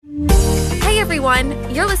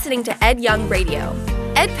everyone. You're listening to Ed Young Radio.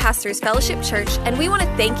 Ed pastors Fellowship Church, and we want to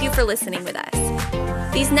thank you for listening with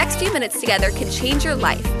us. These next few minutes together can change your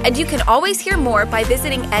life, and you can always hear more by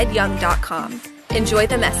visiting edyoung.com. Enjoy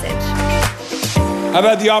the message. I've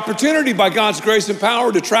had the opportunity by God's grace and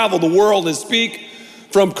power to travel the world and speak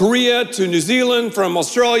from Korea to New Zealand, from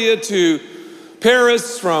Australia to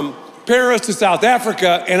Paris, from Paris to South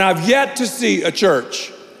Africa, and I've yet to see a church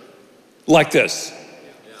like this.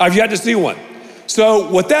 I've yet to see one. So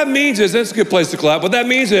what that means is, that's a good place to clap, what that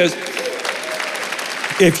means is,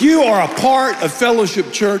 if you are a part of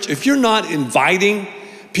Fellowship Church, if you're not inviting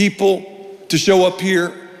people to show up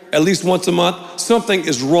here at least once a month, something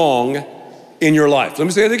is wrong in your life. Let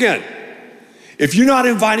me say it again. If you're not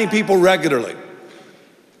inviting people regularly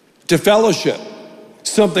to fellowship,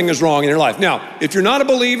 something is wrong in your life. Now, if you're not a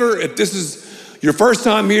believer, if this is your first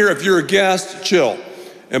time here, if you're a guest, chill.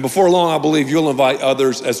 And before long, I believe you'll invite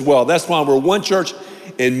others as well. That's why we're one church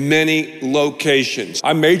in many locations.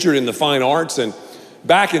 I majored in the fine arts, and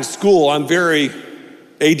back in school, I'm very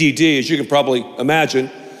ADD, as you can probably imagine.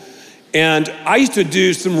 And I used to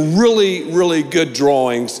do some really, really good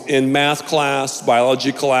drawings in math class,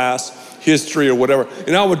 biology class, history or whatever.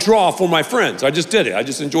 And I would draw for my friends. I just did it. I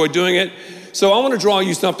just enjoyed doing it. So I want to draw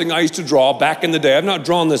you something I used to draw back in the day. I've not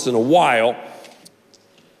drawn this in a while.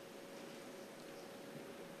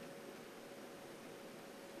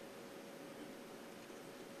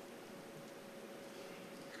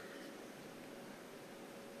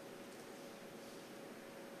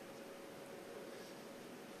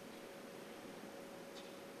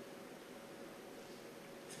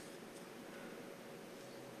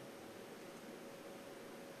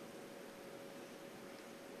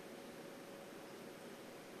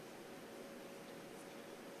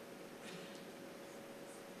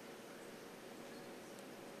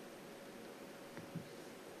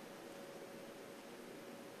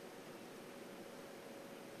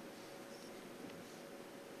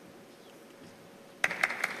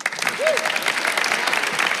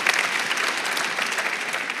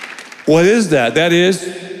 What is that? That is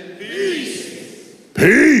peace.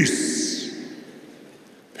 Peace.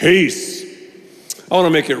 Peace. I want to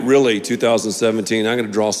make it really 2017. I'm going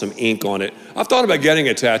to draw some ink on it. I've thought about getting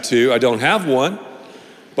a tattoo. I don't have one.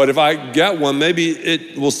 But if I get one, maybe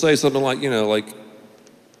it will say something like, like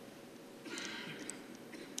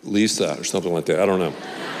Lisa or something like that. I don't know.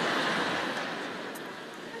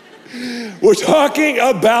 We're talking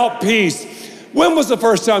about peace. When was the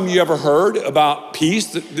first time you ever heard about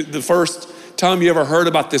peace? The first time you ever heard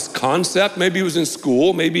about this concept? Maybe it was in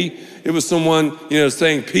school. Maybe it was someone,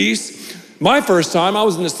 saying peace. My first time, I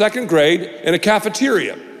was in the second grade in a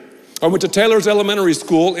cafeteria. I went to Taylor's Elementary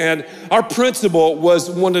School, and our principal was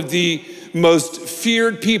one of the most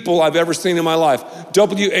feared people I've ever seen in my life.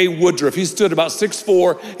 W.A. Woodruff. He stood about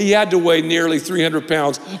 6'4". He had to weigh nearly 300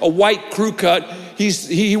 pounds. A white crew cut.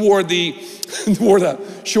 He wore the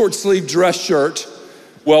short sleeve dress shirt.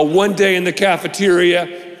 Well, one day in the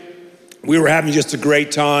cafeteria, we were having just a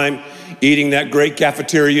great time eating that great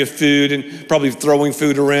cafeteria food and probably throwing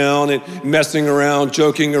food around and messing around,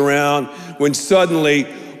 joking around, when suddenly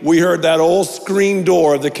we heard that old screen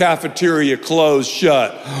door of the cafeteria close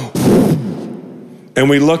shut. And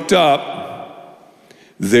we looked up.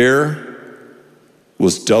 There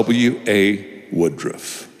was W.A.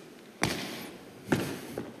 Woodruff.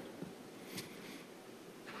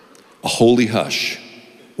 A holy hush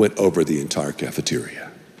went over the entire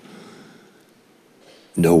cafeteria.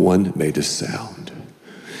 No one made a sound.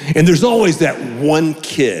 And there's always that one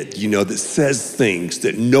kid, that says things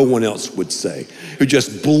that no one else would say, who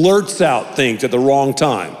just blurts out things at the wrong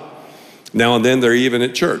time. Now and then they're even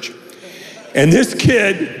at church. And this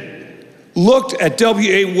kid looked at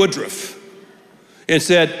W.A. Woodruff and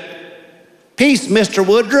said, "Peace, Mr.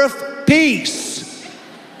 Woodruff, peace."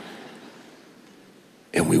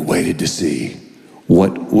 And we waited to see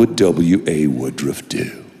what would W.A. Woodruff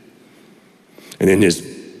do. And in his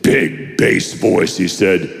big bass voice, he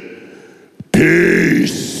said,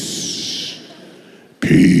 "Peace,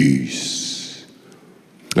 peace."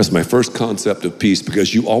 That's my first concept of peace,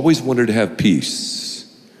 because you always wanted to have peace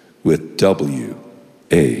with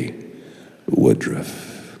W.A.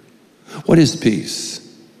 Woodruff. What is peace?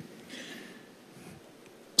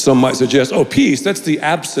 Some might suggest, peace, that's the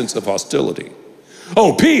absence of hostility.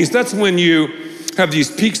 Peace, that's when you have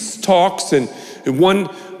these peace talks and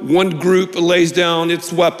one group lays down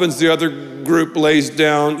its weapons, the other group lays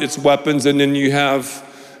down its weapons, and then you have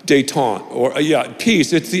detente.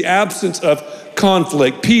 Peace, it's the absence of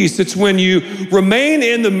conflict. Peace, it's when you remain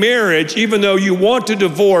in the marriage even though you want to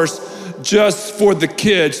divorce just for the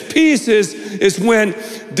kids. Peace is when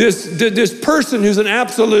this person who's an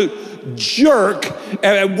absolute jerk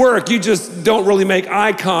at work, you just don't really make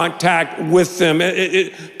eye contact with them.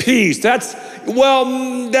 Peace, that's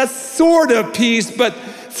sort of peace, but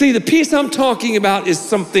see, the peace I'm talking about is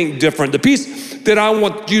something different. The peace that I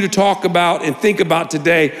want you to talk about and think about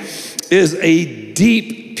today is a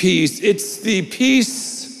deep peace. It's the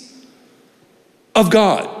peace of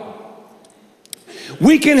God.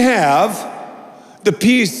 We can have the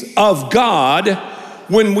peace of God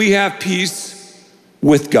when we have peace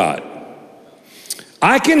with God.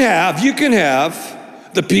 You can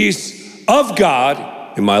have the peace of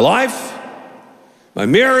God in my life, my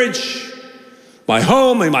marriage, my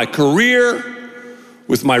home, and my career,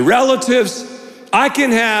 with my relatives. I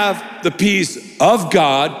can have the peace of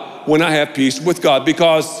God when I have peace with God,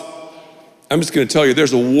 because I'm just going to tell you,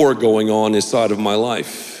 there's a war going on inside of my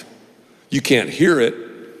life. You can't hear it.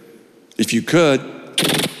 If you could.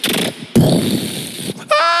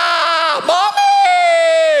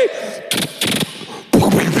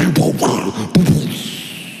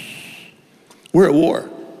 We're at war.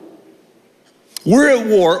 We're at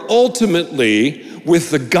war ultimately with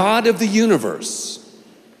the God of the universe.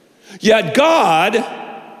 Yet God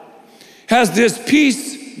has this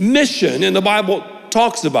peace mission, and the Bible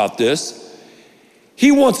talks about this.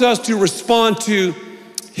 He wants us to respond to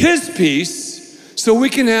his peace so we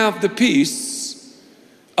can have the peace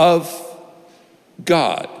of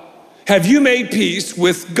God. Have you made peace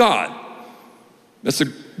with God? That's a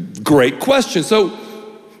great question. So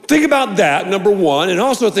think about that, number one, and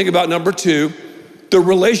also think about number two, the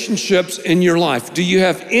relationships in your life. Do you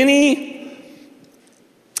have any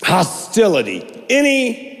hostility,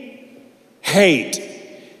 any hate,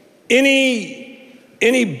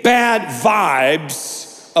 any bad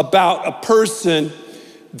vibes about a person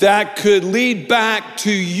that could lead back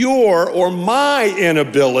to your or my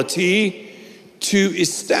inability to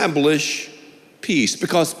establish peace?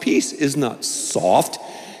 Because peace is not soft.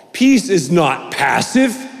 Peace is not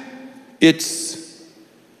passive. It's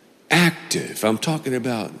active. I'm talking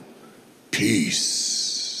about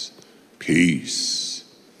peace. Peace.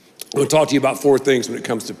 I'm going to talk to you about four things when it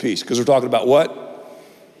comes to peace, because we're talking about what?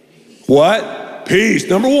 What? Peace.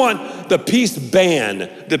 Number one, the peace band.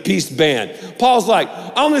 The peace band. Paul's like,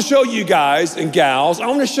 I want to show you guys and gals, I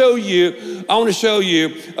want to show you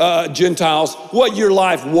Gentiles, what your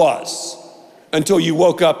life was until you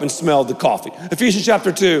woke up and smelled the coffee. Ephesians chapter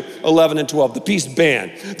 2, 11 and 12, the peace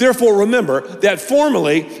band. Therefore, remember that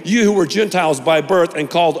formerly you who were Gentiles by birth and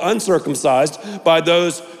called uncircumcised by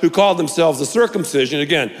those who called themselves the circumcision.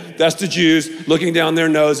 Again, that's the Jews looking down their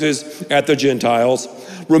noses at the Gentiles.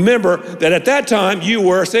 Remember that at that time you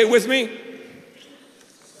were, say it with me.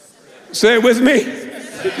 Say it with me.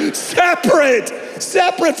 Separate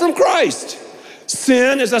from Christ.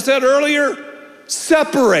 Sin, as I said earlier,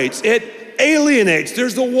 separates. It alienates.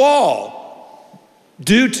 There's a wall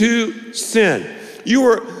due to sin. You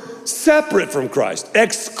were separate from Christ,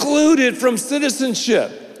 excluded from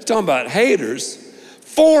citizenship. He's talking about haters,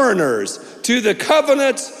 foreigners to the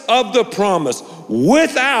covenants of the promise,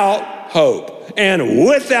 without hope and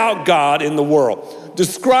without God in the world.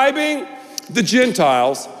 Describing the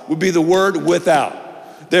Gentiles would be the word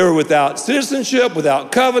without. They were without citizenship,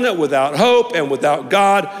 without covenant, without hope, and without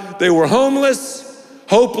God. They were homeless,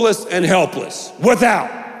 hopeless, and helpless. Without.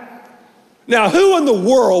 Now, who in the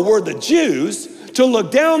world were the Jews to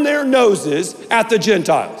look down their noses at the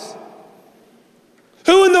Gentiles?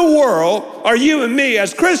 Who in the world are you and me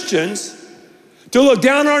as Christians to look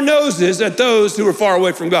down our noses at those who are far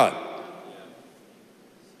away from God?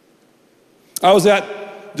 I was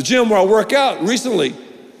at the gym where I work out recently,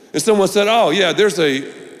 and someone said, oh yeah, there's a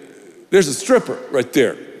stripper right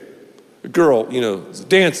there. A girl, is a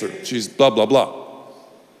dancer. She's blah, blah, blah.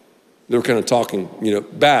 They were kind of talking,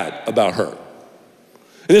 bad about her.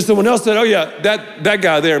 And then someone else said, oh yeah, that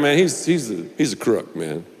guy there, man, he's a crook,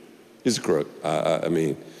 man. He's a crook. I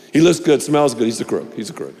mean, he looks good, smells good, he's a crook.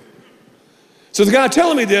 He's a crook. So the guy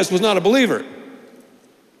telling me this was not a believer.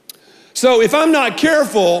 So if I'm not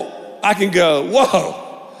careful, I can go,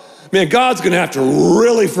 whoa, man, God's gonna have to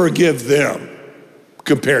really forgive them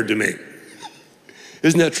compared to me.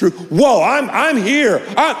 Isn't that true? Whoa, I'm here.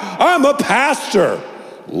 I'm a pastor.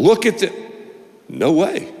 Look at the, no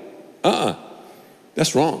way.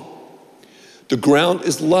 That's wrong. The ground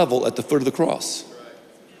is level at the foot of the cross.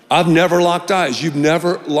 I've never locked eyes. You've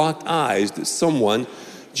never locked eyes that someone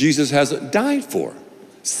Jesus hasn't died for.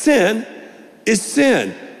 Sin is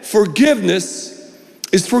sin. Forgiveness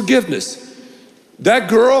is forgiveness. That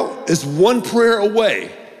girl is one prayer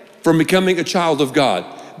away from becoming a child of God.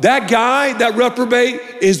 That guy, that reprobate,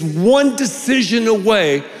 is one decision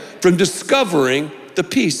away from discovering the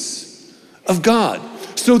peace of God.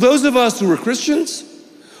 So those of us who are Christians,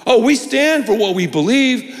 we stand for what we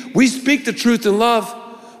believe. We speak the truth in love.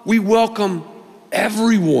 We welcome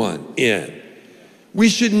everyone in. We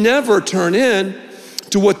should never turn in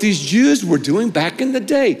to what these Jews were doing back in the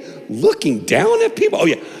day, looking down at people. Oh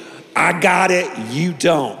yeah, I got it, you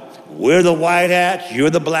don't. We're the white hats, you're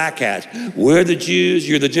the black hats. We're the Jews,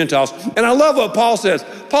 you're the Gentiles. And I love what Paul says.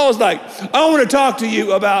 Paul's like, I want to talk to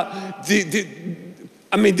you about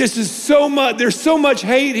this is so much, there's so much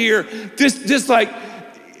hate here. This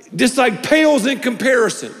like pales in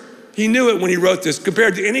comparison. He knew it when he wrote this,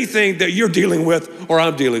 compared to anything that you're dealing with or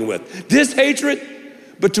I'm dealing with. This hatred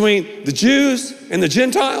between the Jews and the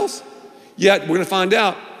Gentiles, yet we're gonna find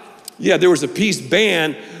out, there was a peace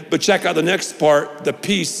ban, but check out the next part, the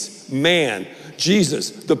peace man.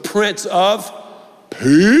 Jesus, the Prince of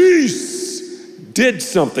Peace, did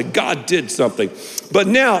something. God did something. But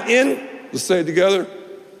now let's say it together,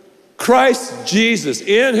 Christ Jesus,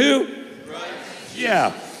 in who? Christ.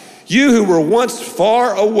 Yeah. You who were once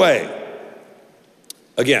far away.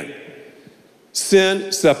 Again,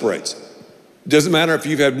 sin separates. Doesn't matter if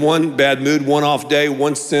you've had one bad mood, one off day,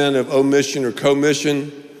 one sin of omission or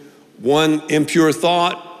commission, one impure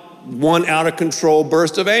thought, one out of control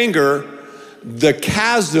burst of anger. The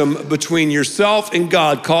chasm between yourself and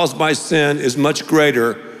God caused by sin is much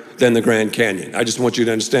greater than the Grand Canyon. I just want you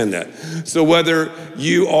to understand that. So whether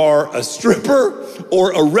you are a stripper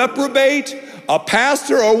or a reprobate, a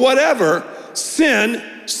pastor or whatever, sin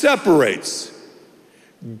separates.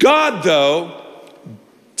 God, though,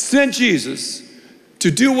 sent Jesus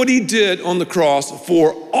to do what he did on the cross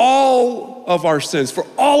for all of our sins, for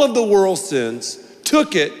all of the world's sins,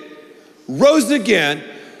 took it, rose again.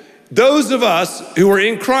 Those of us who are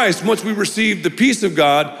in Christ, once we received the peace of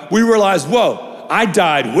God, we realize, whoa, I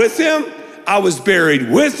died with him, I was buried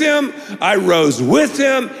with him, I rose with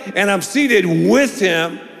him, and I'm seated with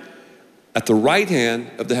him at the right hand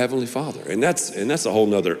of the Heavenly Father. And that's a whole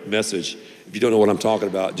nother message. If you don't know what I'm talking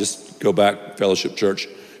about, just go back,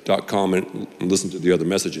 fellowshipchurch.com, and listen to the other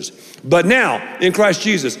messages. But now, in Christ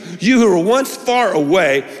Jesus, you who were once far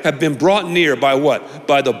away have been brought near by what?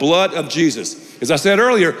 By the blood of Jesus. As I said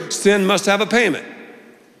earlier, sin must have a payment.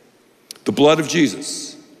 The blood of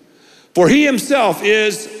Jesus. For he himself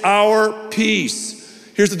is our peace.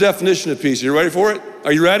 Here's the definition of peace. Are you ready for it?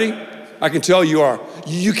 Are you ready? I can tell you are.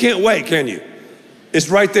 You can't wait, can you? It's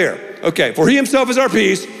right there. Okay, for he himself is our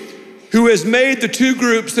peace, who has made the two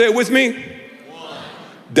groups, say it with me. One.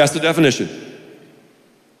 That's the definition.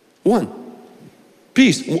 One.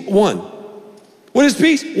 Peace, one. What is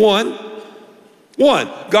peace? One.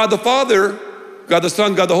 God the Father, God the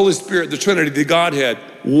Son, God the Holy Spirit, the Trinity, the Godhead,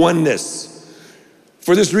 oneness.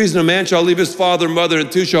 For this reason, a man shall leave his father and mother,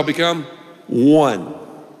 and two shall become one.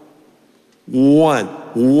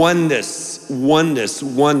 Oneness.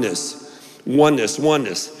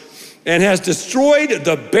 And has destroyed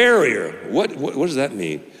the barrier. What does that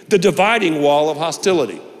mean? The dividing wall of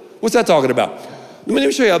hostility. What's that talking about? Let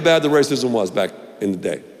me show you how bad the racism was back in the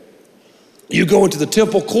day. You go into the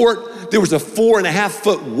temple court, there was a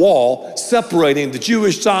 4.5-foot wall separating the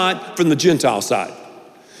Jewish side from the Gentile side.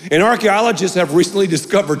 And archaeologists have recently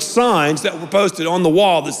discovered signs that were posted on the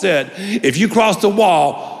wall that said, if you cross the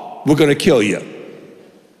wall, we're gonna kill you.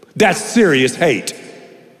 That's serious hate.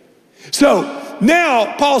 So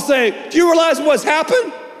now Paul's saying, do you realize what's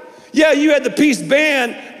happened? Yeah, you had the peace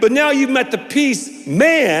band, but now you've met the peace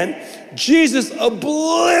man. Jesus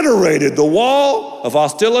obliterated the wall of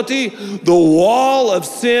hostility, the wall of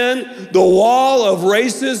sin, the wall of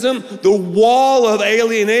racism, the wall of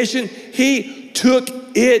alienation. He took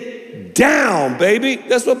it down, baby.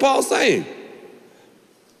 That's what Paul's saying.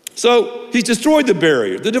 So he's destroyed the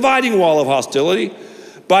barrier, the dividing wall of hostility,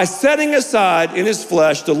 by setting aside in his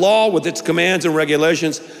flesh the law with its commands and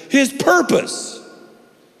regulations. His purpose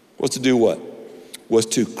was to do what? Was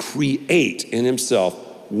to create in himself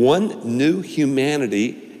one new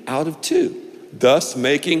humanity out of two, thus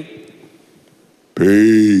making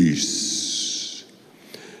peace.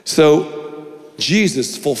 So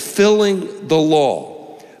Jesus fulfilling the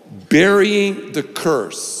law, burying the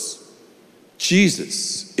curse.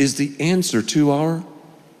 Jesus is the answer to our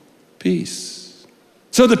peace.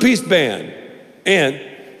 So the peace band and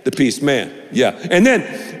the peace man. Yeah. And then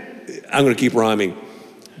I'm going to keep rhyming.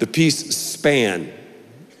 The peace span.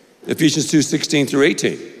 Ephesians 2:16 through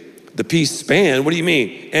 18. The peace span, what do you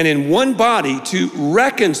mean? And in one body to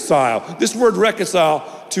reconcile. This word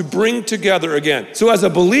reconcile, to bring together again. So as a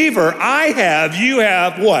believer, you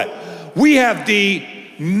have what? We have the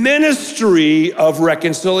ministry of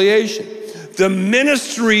reconciliation, the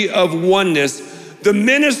ministry of oneness, the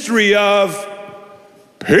ministry of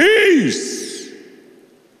peace.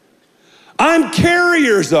 I'm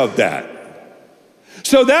carriers of that.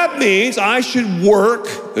 So that means I should work,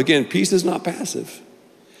 again, peace is not passive,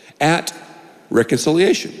 at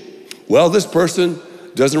reconciliation. Well, this person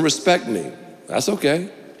doesn't respect me. That's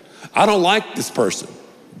okay. I don't like this person.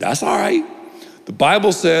 That's all right. The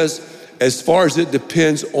Bible says, as far as it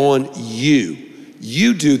depends on you,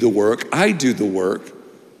 you do the work, I do the work,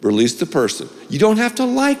 release the person. You don't have to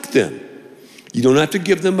like them. You don't have to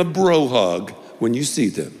give them a bro hug when you see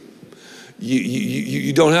them.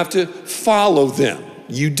 You don't have to follow them.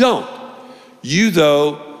 You don't. You,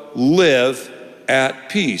 though, live at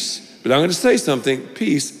peace. But I'm going to say something.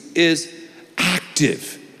 Peace is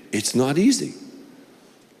active. It's not easy.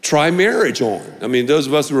 Try marriage on. I mean, those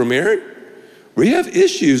of us who are married, we have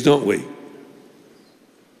issues, don't we?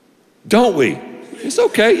 Don't we? It's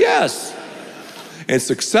okay, yes. And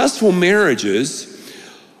successful marriages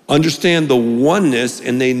understand the oneness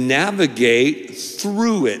and they navigate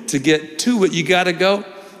through it. To get to it, you got to go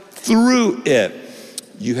through it.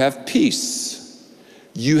 You have peace.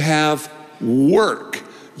 You have work.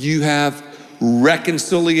 You have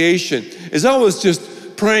reconciliation. As I was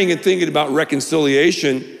just praying and thinking about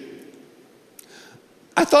reconciliation,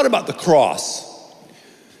 I thought about the cross,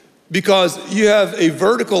 because you have a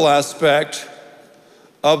vertical aspect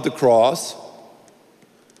of the cross,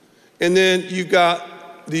 and then you've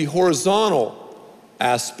got the horizontal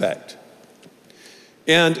aspect.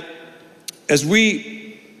 And as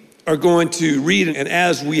we are going to read, and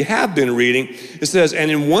as we have been reading, it says,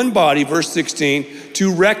 and in one body, verse 16,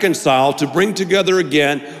 to reconcile, to bring together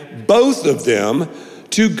again, both of them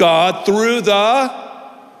to God through the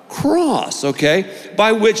cross, okay?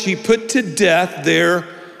 By which he put to death their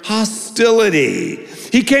hostility.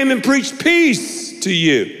 He came and preached peace to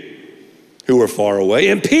you who were far away,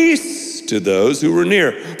 and peace to those who were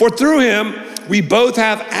near. For through him, we both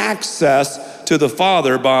have access to the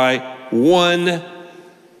Father by one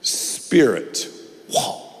Spirit.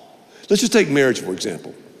 Whoa. Let's just take marriage, for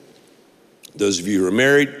example. Those of you who are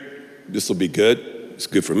married, this will be good. It's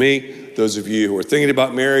good for me. Those of you who are thinking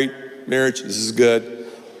about marriage, this is good.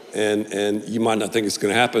 And you might not think it's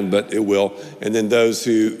going to happen, but it will. And then those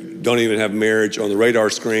who don't even have marriage on the radar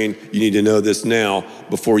screen, you need to know this now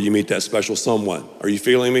before you meet that special someone. Are you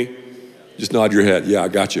feeling me? Just nod your head. Yeah, I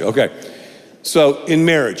got you. Okay. So in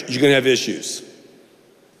marriage, you're going to have issues.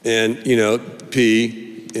 And,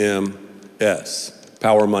 PMS,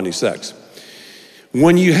 power, money, sex.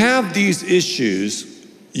 When you have these issues,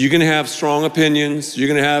 you're going to have strong opinions. You're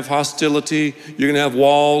going to have hostility. You're going to have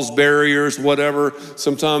walls, barriers, whatever.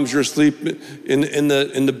 Sometimes you're asleep in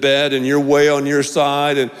the bed and you're way on your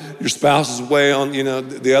side and your spouse is way on,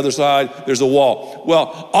 the other side. There's a wall.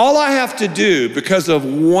 Well, all I have to do because of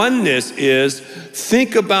oneness is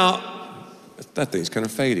think about, that thing's kind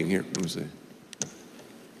of fading here. Let me see.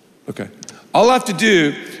 Okay. All I have to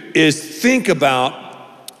do is think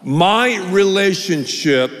about my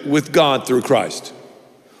relationship with God through Christ.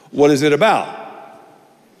 What is it about?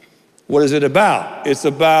 What is it about? It's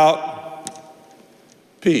about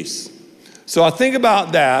peace. So I think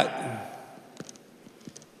about that,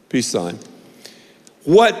 peace sign,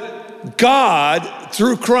 what God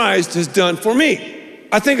through Christ has done for me.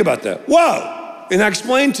 I think about that. Whoa! And I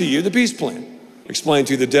explain to you the peace plan. Explain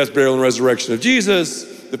to you the death, burial, and resurrection of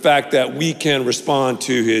Jesus, the fact that we can respond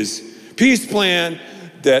to his peace plan,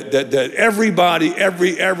 that everybody,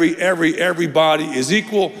 everybody is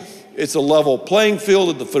equal. It's a level playing field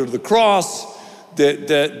at the foot of the cross,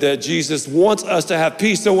 that Jesus wants us to have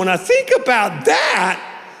peace. So when I think about that,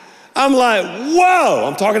 I'm like, whoa,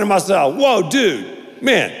 I'm talking to myself, whoa, dude,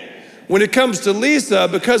 man, when it comes to Lisa,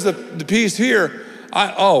 because of the peace here,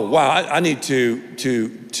 I need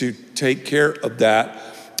to take care of that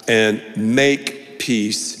and make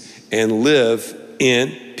peace and live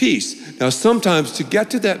in peace. Now, sometimes to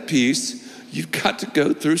get to that peace, you've got to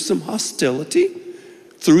go through some hostility,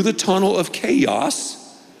 through the tunnel of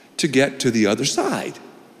chaos to get to the other side.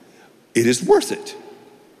 It is worth it.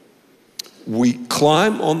 We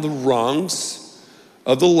climb on the rungs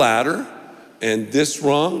of the ladder, and this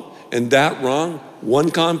rung and that rung,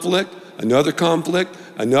 one conflict,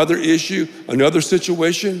 another issue, another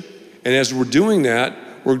situation. And as we're doing that,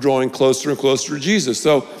 we're drawing closer and closer to Jesus.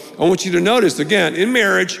 So I want you to notice, again, in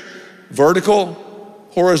marriage, vertical,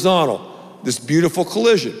 horizontal, this beautiful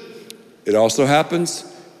collision. It also happens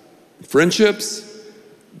in friendships,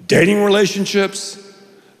 dating relationships,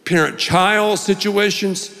 parent-child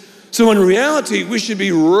situations. So in reality, we should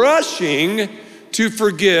be rushing to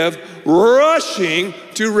forgive, rushing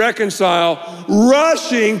to reconcile,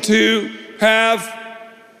 rushing to have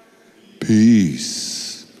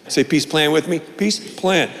peace. Say peace plan with me. Peace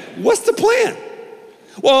plan. What's the plan?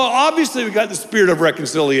 Well, obviously we got the spirit of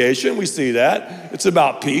reconciliation. We see that. It's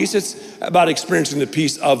about peace. It's about experiencing the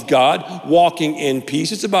peace of God, walking in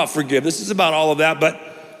peace. It's about forgiveness. It's about all of that. But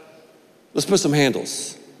let's put some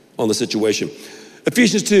handles on the situation.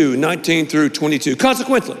 Ephesians 2, 19 through 22.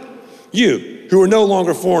 Consequently, you who are no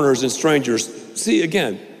longer foreigners and strangers, see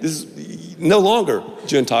again, this is no longer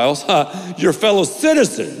Gentiles, your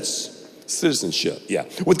citizens,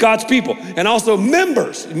 with God's people, and also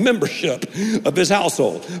membership of his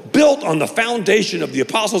household, built on the foundation of the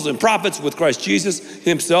apostles and prophets with Christ Jesus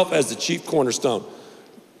himself as the chief cornerstone.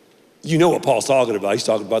 You know what Paul's talking about. He's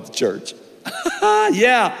talking about the church.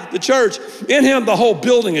 Yeah, the church. In him, the whole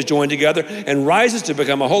building is joined together and rises to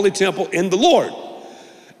become a holy temple in the Lord.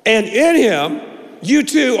 And in him, you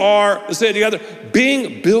two are, let's say it together,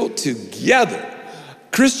 being built together.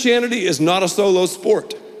 Christianity is not a solo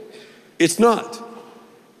sport. It's not.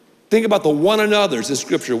 Think about the one another's in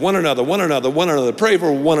scripture. One another. Pray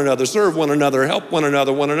for one another, serve one another, help one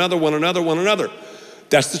another.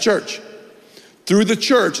 That's the church. Through the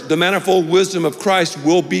church, the manifold wisdom of Christ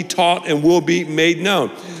will be taught and will be made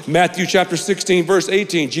known. Matthew chapter 16, verse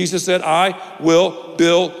 18, Jesus said, I will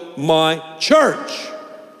build my church.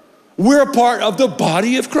 We're a part of the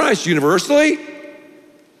body of Christ universally,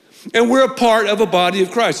 and we're a part of a body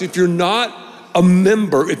of Christ. If you're not a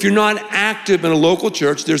member, if you're not active in a local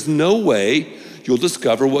church, there's no way you'll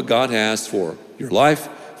discover what God has for your life,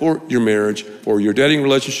 for your marriage, for your dating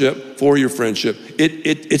relationship, for your friendship.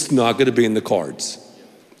 It's not going to be in the cards.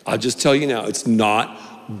 I'll just tell you now, it's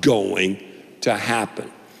not going to happen.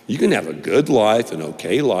 You can have a good life, an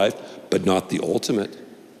okay life, but not the ultimate.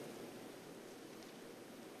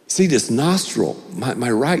 See this nostril, my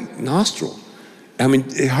right nostril. I mean,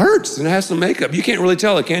 it hurts and it has some makeup. You can't really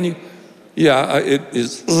tell it, can you? Yeah, it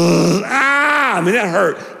is. I mean, that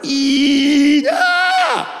hurt.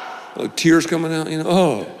 Like tears coming out, you know.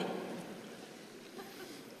 Oh.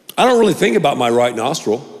 I don't really think about my right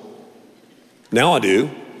nostril. Now I do.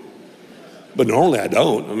 But normally I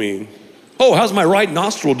don't. I mean, oh, how's my right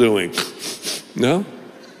nostril doing? No.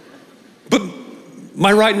 But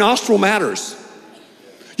my right nostril matters.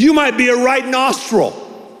 You might be a right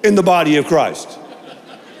nostril in the body of Christ.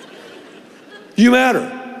 You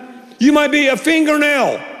matter. You might be a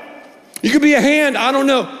fingernail. You could be a hand. I don't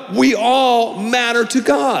know. We all matter to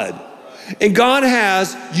God. And God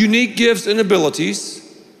has unique gifts and abilities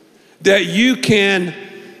that you can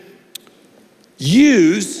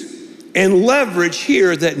use and leverage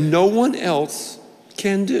here that no one else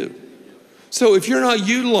can do. So if you're not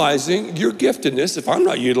utilizing your giftedness, if I'm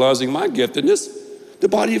not utilizing my giftedness, the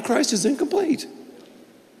body of Christ is incomplete.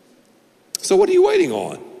 So what are you waiting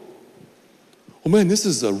on? Oh man, this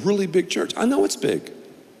is a really big church. I know it's big.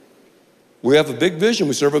 We have a big vision.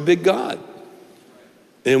 We serve a big God.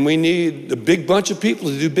 And we need a big bunch of people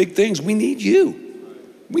to do big things. We need you.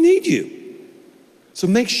 We need you. So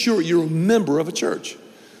make sure you're a member of a church.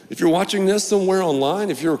 If you're watching this somewhere online,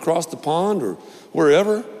 if you're across the pond or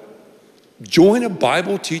wherever, join a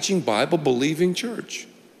Bible teaching, Bible believing church.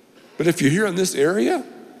 But if you're here in this area,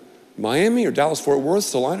 Miami or Dallas, Fort Worth,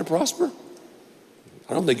 Salina, Prosper,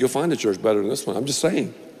 I don't think you'll find a church better than this one. I'm just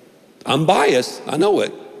saying. I'm biased, I know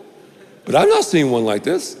it. But I've not seen one like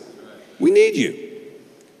this. We need you.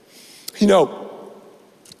 You know,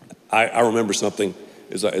 I remember something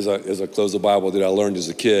as I close the Bible that I learned as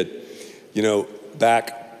a kid. You know,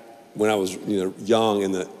 back when I was young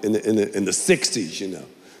in the 60s,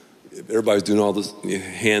 everybody's doing all this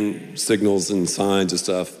hand signals and signs and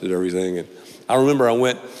stuff and everything. And I remember I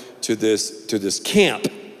went to this camp.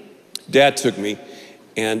 Dad took me,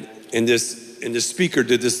 and this speaker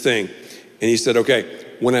did this thing, and he said, "Okay,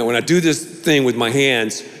 when I do this thing with my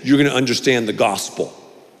hands, you're going to understand the gospel.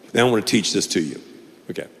 Now I want to teach this to you."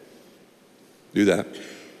 Okay, do that.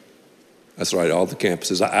 That's right. All the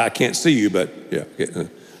campuses. I can't see you, but yeah. Okay.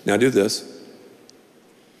 Now do this.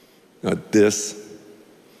 Now this.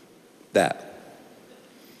 That.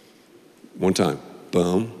 One time.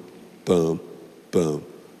 Boom, boom, boom,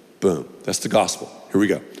 boom. That's the gospel. Here we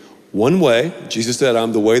go. One way. Jesus said,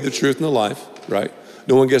 "I'm the way, the truth, and the life." Right?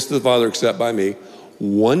 No one gets to the Father except by me.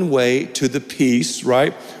 One way to the peace,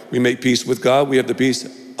 right? We make peace with God. We have the peace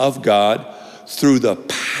of God through the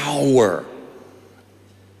power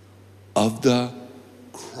of the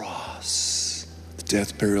cross, the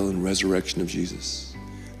death, burial, and resurrection of Jesus.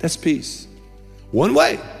 That's peace. One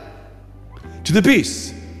way to the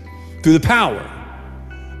peace through the power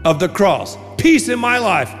of the cross. Peace in my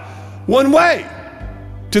life. One way.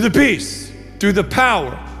 to the peace through the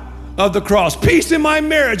power of the cross. Peace in my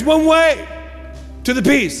marriage, one way to the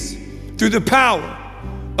peace through the power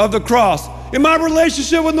of the cross. In my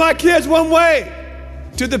relationship with my kids, one way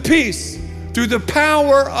to the peace through the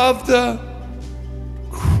power of the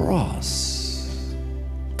cross.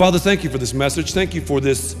 Father, thank you for this message. Thank you for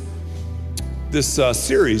this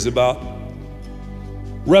series about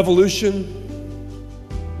revolution,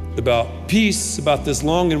 about peace, about this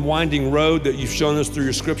long and winding road that you've shown us through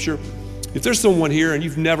your scripture. If there's someone here and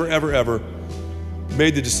you've never, ever, ever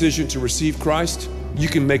made the decision to receive Christ, you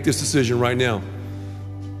can make this decision right now.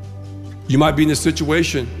 You might be in a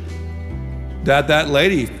situation that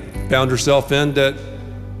lady found herself in that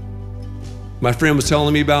my friend was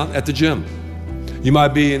telling me about at the gym. You might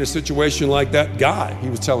be in a situation like that guy he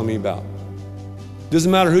was telling me about.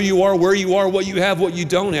 Doesn't matter who you are, where you are, what you have, what you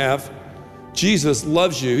don't have. Jesus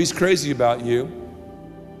loves you. He's crazy about you.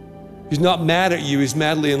 He's not mad at you. He's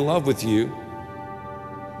madly in love with you.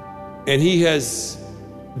 And he has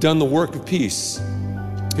done the work of peace.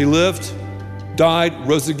 He lived, died,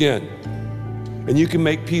 rose again. And you can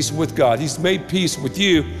make peace with God. He's made peace with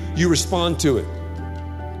you. You respond to it.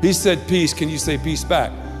 He said peace. Can you say peace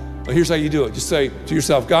back? Well, here's how you do it. Just say to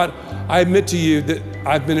yourself, God, I admit to you that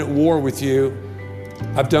I've been at war with you.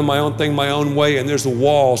 I've done my own thing my own way, and there's a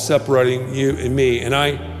wall separating you and me. And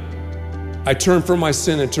I turn from my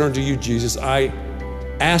sin and turn to you, Jesus. I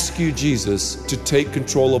ask you, Jesus, to take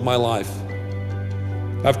control of my life.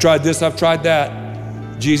 I've tried this, I've tried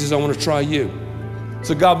that. Jesus, I want to try you.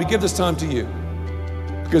 So God, we give this time to you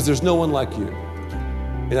because there's no one like you.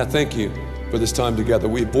 And I thank you for this time together.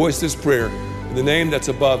 We voice this prayer in the name that's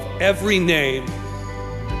above every name,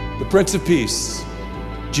 the Prince of Peace,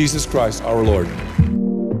 Jesus Christ, our Lord.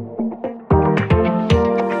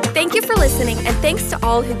 Thank you for listening, and thanks to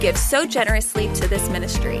all who give so generously to this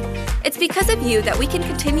ministry. It's because of you that we can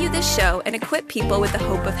continue this show and equip people with the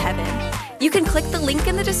hope of heaven. You can click the link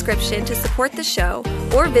in the description to support the show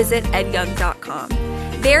or visit edyoung.com.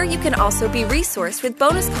 There you can also be resourced with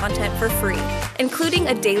bonus content for free, including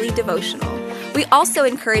a daily devotional. We also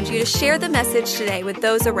encourage you to share the message today with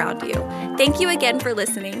those around you. Thank you again for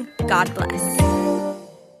listening. God bless.